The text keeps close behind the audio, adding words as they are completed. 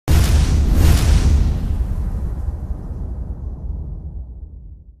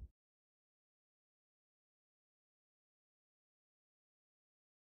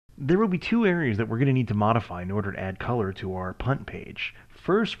There will be two areas that we're going to need to modify in order to add color to our Punt page.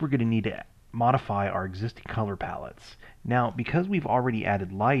 First, we're going to need to modify our existing color palettes. Now, because we've already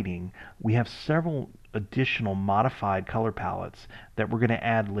added lighting, we have several additional modified color palettes that we're going to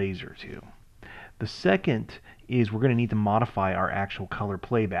add laser to. The second is we're going to need to modify our actual color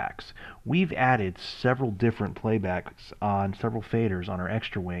playbacks. We've added several different playbacks on several faders on our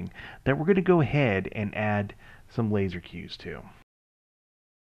extra wing that we're going to go ahead and add some laser cues to.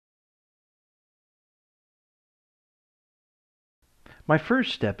 My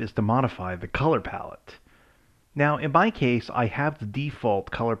first step is to modify the color palette. Now, in my case, I have the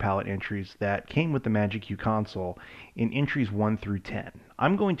default color palette entries that came with the Magic Q console in entries 1 through 10.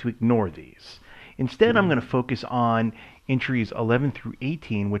 I'm going to ignore these. Instead, I'm going to focus on entries 11 through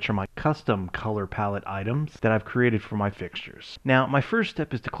 18, which are my custom color palette items that I've created for my fixtures. Now, my first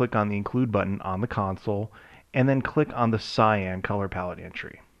step is to click on the Include button on the console, and then click on the Cyan color palette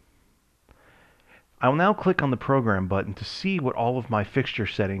entry. I will now click on the Program button to see what all of my fixture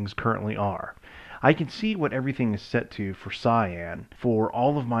settings currently are. I can see what everything is set to for Cyan, for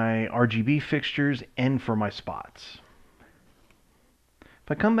all of my RGB fixtures, and for my spots.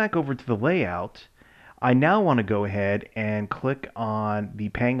 If I come back over to the layout, I now want to go ahead and click on the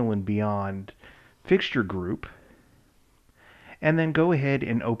Pangolin BEYOND fixture group, and then go ahead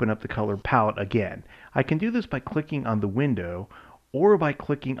and open up the color palette again. I can do this by clicking on the window or by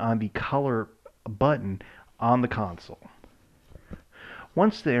clicking on the color button on the console.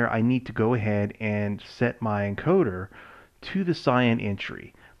 Once there, I need to go ahead and set my encoder to the Cyan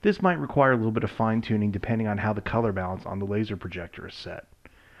entry. This might require a little bit of fine-tuning depending on how the color balance on the laser projector is set.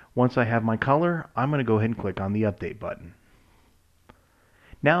 Once I have my color, I'm going to go ahead and click on the Update button.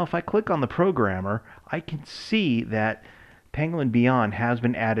 Now if I click on the programmer, I can see that Pangolin BEYOND has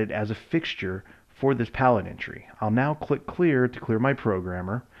been added as a fixture for this palette entry. I'll now click Clear to clear my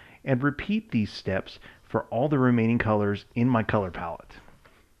programmer and repeat these steps for all the remaining colors in my color palette.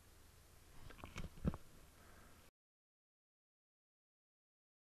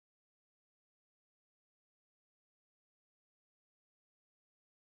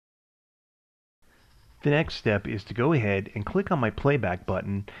 The next step is to go ahead and click on my playback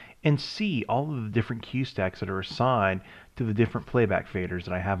button and see all of the different cue stacks that are assigned to the different playback faders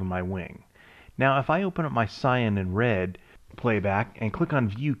that I have in my wing. Now if I open up my Cyan and Red playback and click on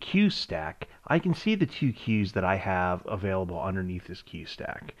View Cue Stack, I can see the two cues that I have available underneath this cue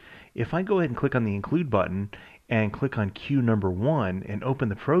stack. If I go ahead and click on the Include button and click on cue number 1 and open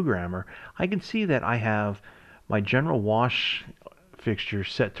the programmer, I can see that I have my general wash fixture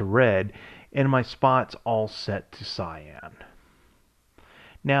set to red and my spots all set to cyan.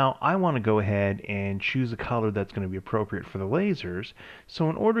 Now I want to go ahead and choose a color that's going to be appropriate for the lasers, so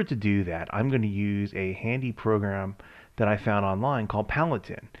in order to do that I'm going to use a handy program that I found online called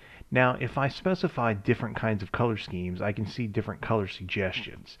Paladin. Now if I specify different kinds of color schemes, I can see different color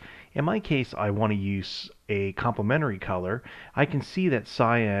suggestions. In my case, I want to use a complementary color. I can see that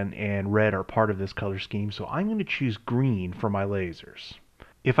cyan and red are part of this color scheme, so I'm going to choose green for my lasers.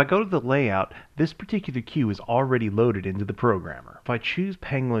 If I go to the layout, this particular cue is already loaded into the programmer. If I choose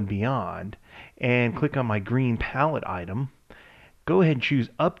Pangolin BEYOND and click on my green palette item, go ahead and choose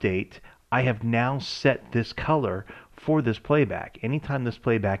Update, I have now set this color for this playback. Anytime this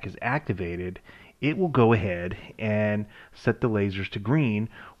playback is activated, it will go ahead and set the lasers to green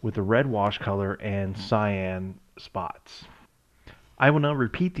with the red wash color and cyan spots. I will now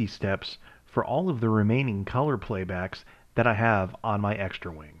repeat these steps for all of the remaining color playbacks that I have on my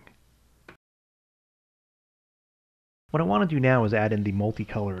extra wing. What I want to do now is add in the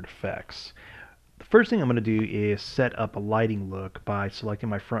multicolored effects. The first thing I'm going to do is set up a lighting look by selecting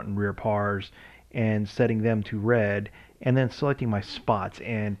my front and rear pars and setting them to red, and then selecting my spots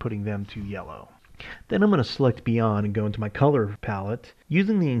and putting them to yellow. Then I'm going to select Beyond and go into my color palette.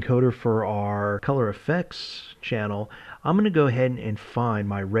 Using the encoder for our color effects channel, I'm going to go ahead and find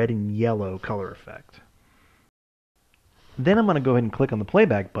my red and yellow color effect. Then I'm going to go ahead and click on the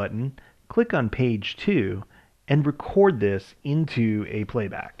playback button, click on page 2, and record this into a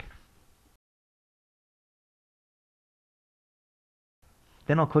playback.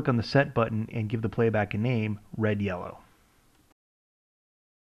 Then I'll click on the set button and give the playback a name, red yellow.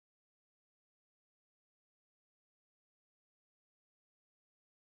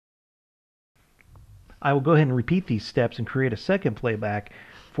 I will go ahead and repeat these steps and create a second playback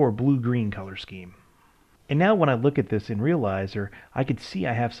for a blue-green color scheme. And now when I look at this in Realizer, I can see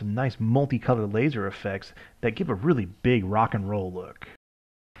I have some nice multicolored laser effects that give a really big rock and roll look.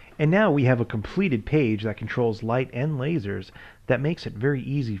 And now we have a completed page that controls light and lasers that makes it very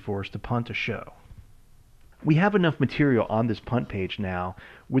easy for us to punt a show. We have enough material on this punt page now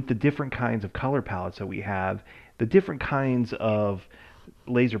with the different kinds of color palettes that we have, the different kinds of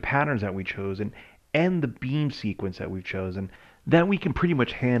laser patterns that we've chosen, and the beam sequence that we've chosen, that we can pretty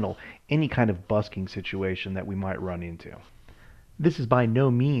much handle any kind of busking situation that we might run into. This is by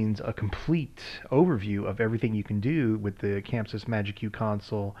no means a complete overview of everything you can do with the ChamSys Magic U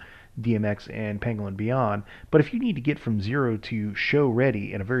console, DMX, and Pangolin Beyond, but if you need to get from zero to show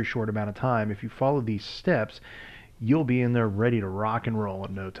ready in a very short amount of time, if you follow these steps, you'll be in there ready to rock and roll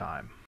in no time.